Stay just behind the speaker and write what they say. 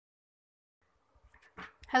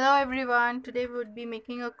Hello everyone, today we would be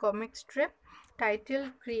making a comic strip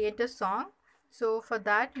titled Create a Song. So for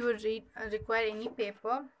that you would require any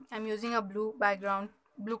paper. I'm using a blue background,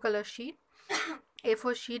 blue color sheet,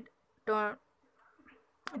 A4 sheet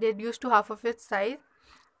reduced to half of its size.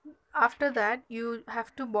 After that you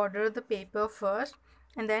have to border the paper first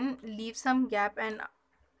and then leave some gap and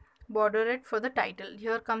border it for the title.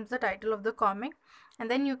 Here comes the title of the comic, and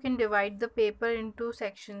then you can divide the paper into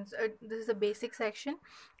sections. This is a basic section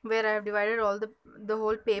where I have divided all the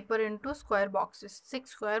whole paper into square boxes, 6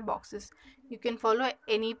 square boxes. You can follow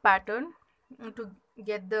any pattern to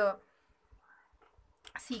get the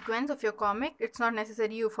sequence of your comic. It's not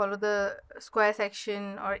necessary you follow the square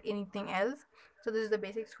section or anything else. So this is the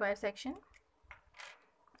basic square section.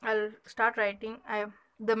 I'll start writing.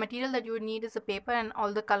 The material that you would need is the paper and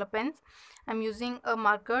all the color pens. I'm using a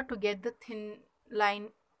marker to get the thin line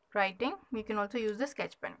writing. You can also use the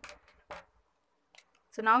sketch pen.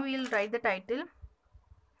 So now we'll write the title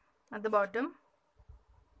at the bottom.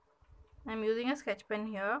 I'm using a sketch pen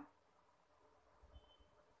here.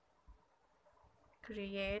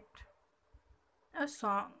 Create a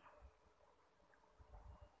song.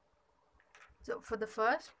 So for the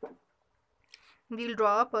first, we'll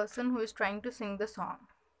draw a person who is trying to sing the song.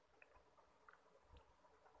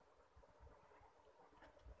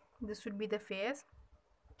 This would be the face,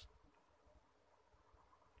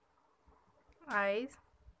 eyes,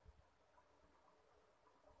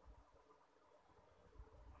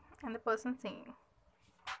 and the person singing.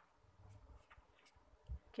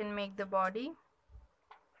 Can make the body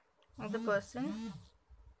of the person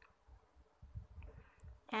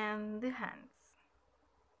and the hands.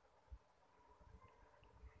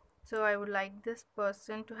 So I would like this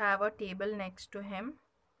person to have a table next to him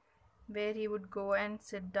where he would go and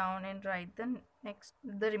sit down and write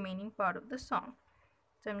the remaining part of the song.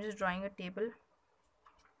 So I'm just drawing a table,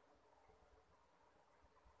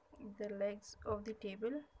 the legs of the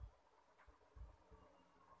table,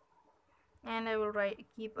 and I will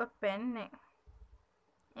keep a pen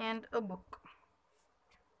and a book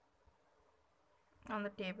on the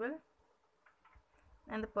table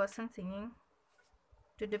and the person singing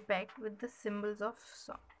to depict with the symbols of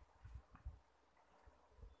song.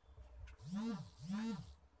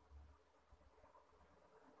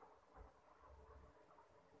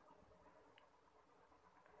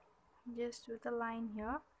 Just with a line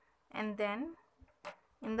here, and then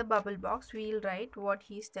in the bubble box we'll write what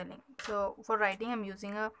he's telling. So for writing I'm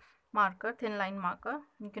using a marker, thin line marker.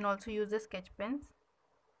 You can also use the sketch pens.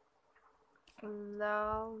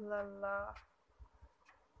 La la la.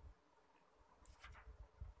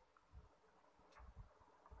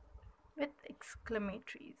 With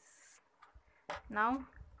exclamatories. Now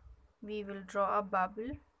we will draw a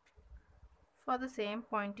bubble for the same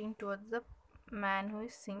pointing towards the man who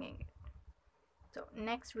is singing it. So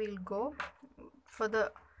next we'll go for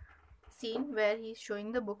the scene where he's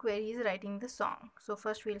showing the book, where he's writing the song. So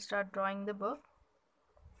first we'll start drawing the book.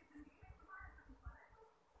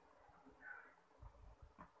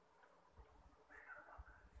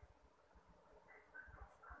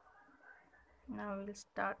 Now we'll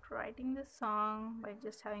start writing the song by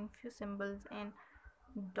just having few symbols and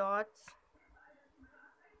dots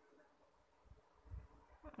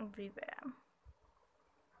everywhere.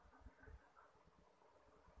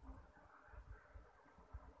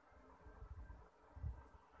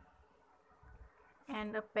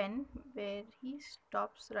 And a pen where he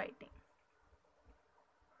stops writing.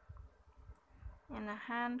 And a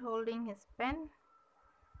hand holding his pen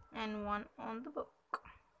and one on the book.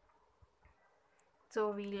 So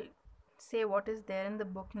we'll say what is there in the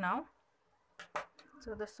book now.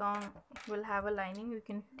 So the song will have a lining. You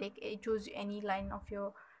can choose any line of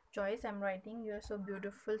your choice. I'm writing, "You're so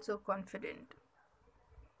beautiful, so confident."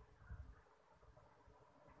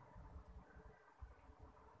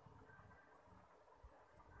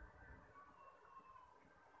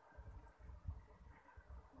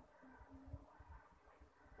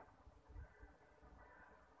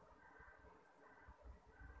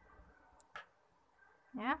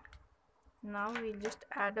 Yeah. Now we'll just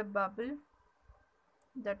add a bubble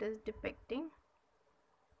that is depicting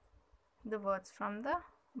the words from the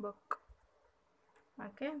book.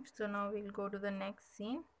 Okay, so now we'll go to the next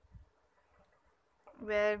scene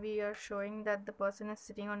where we are showing that the person is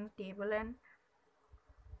sitting on the table and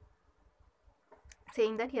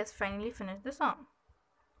saying that he has finally finished the song.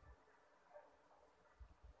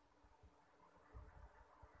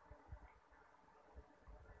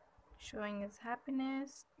 Showing his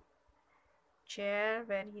happiness, chair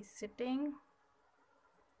where he's sitting,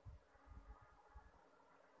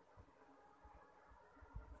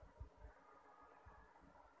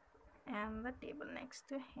 and the table next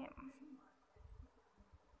to him.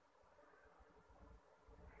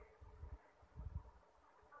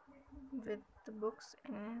 With the books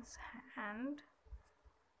in his hand.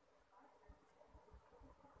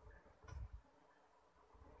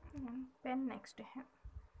 And pen next to him.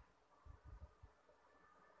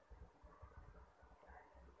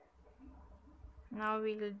 Now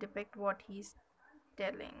we will depict what he's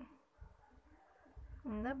telling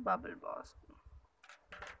in the bubble box.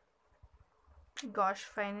 Gosh,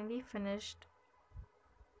 finally finished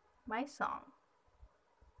my song.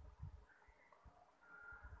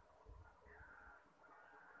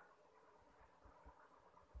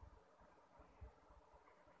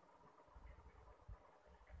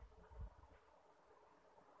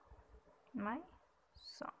 My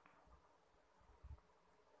song.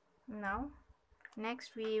 Now,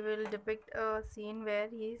 next we will depict a scene where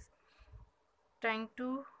he's trying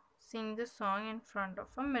to sing the song in front of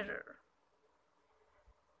a mirror.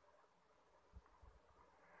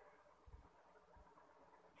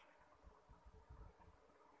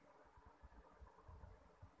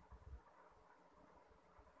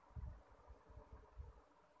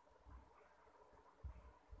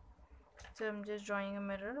 So I'm just drawing a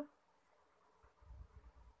mirror.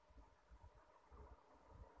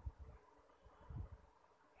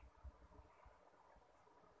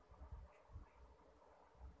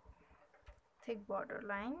 Thick border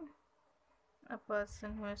line. A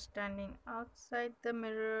person who is standing outside the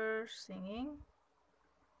mirror singing.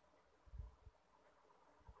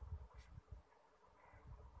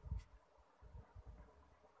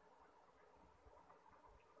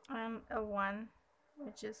 And a one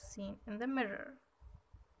which is seen in the mirror.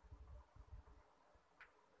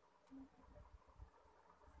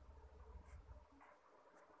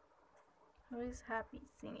 Who is happy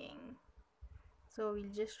singing? So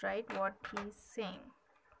we'll just write what he's saying.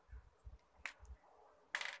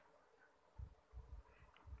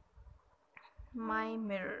 My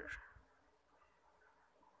mirror,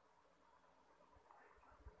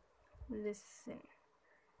 listen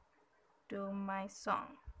to my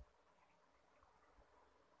song.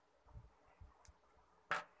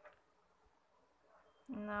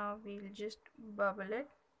 Now we'll just bubble it.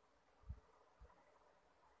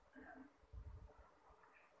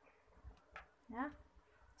 Yeah.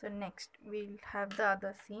 So next we'll have the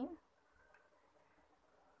other scene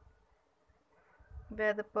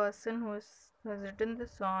where the person who has written the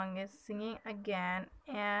song is singing again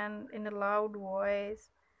and in a loud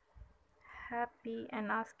voice, happy,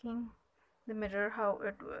 and asking the mirror how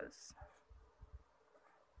it was.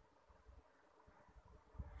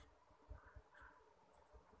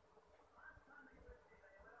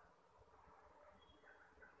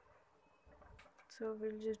 So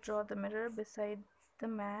we'll just draw the mirror beside the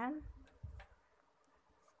man,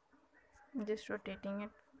 just rotating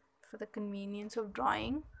it for the convenience of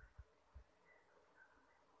drawing.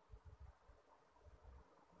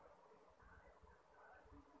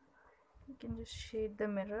 You can just shade the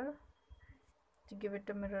mirror to give it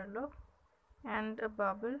a mirror look, and a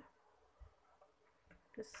bubble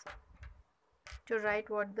just to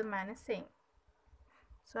write what the man is saying.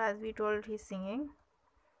 So as we told, he's singing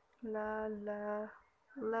la la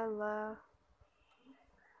la la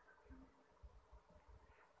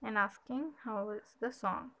and asking how is the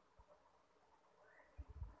song.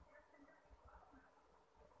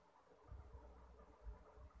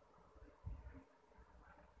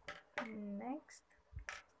 Next,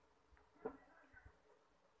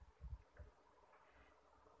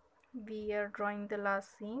 we are drawing the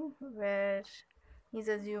last scene where he's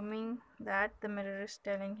assuming that the mirror is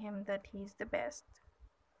telling him that he's the best.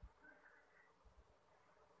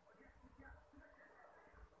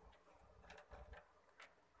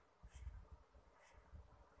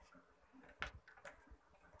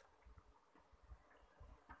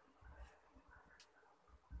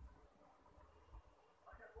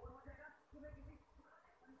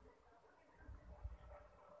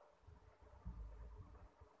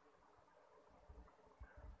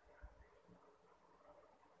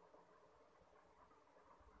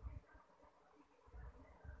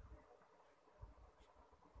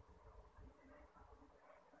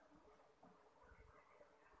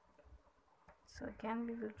 So again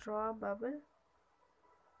we will draw a bubble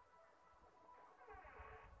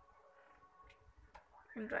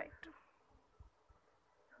and write.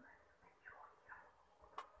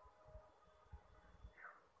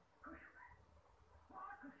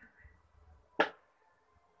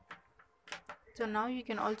 So now you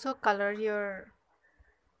can also color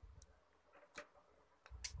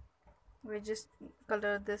we just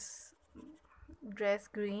color this dress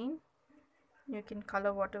green You can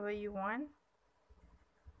color whatever you want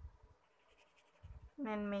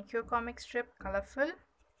and make your comic strip colorful.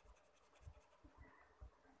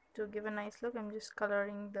 To give a nice look, I'm just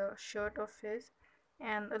coloring the shirt of his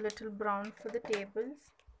and a little brown for the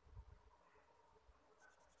tables.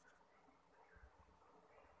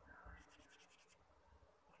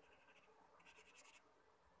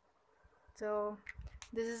 So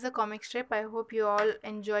this is the comic strip. I hope you all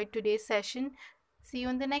enjoyed today's session. See you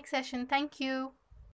in the next session. Thank you.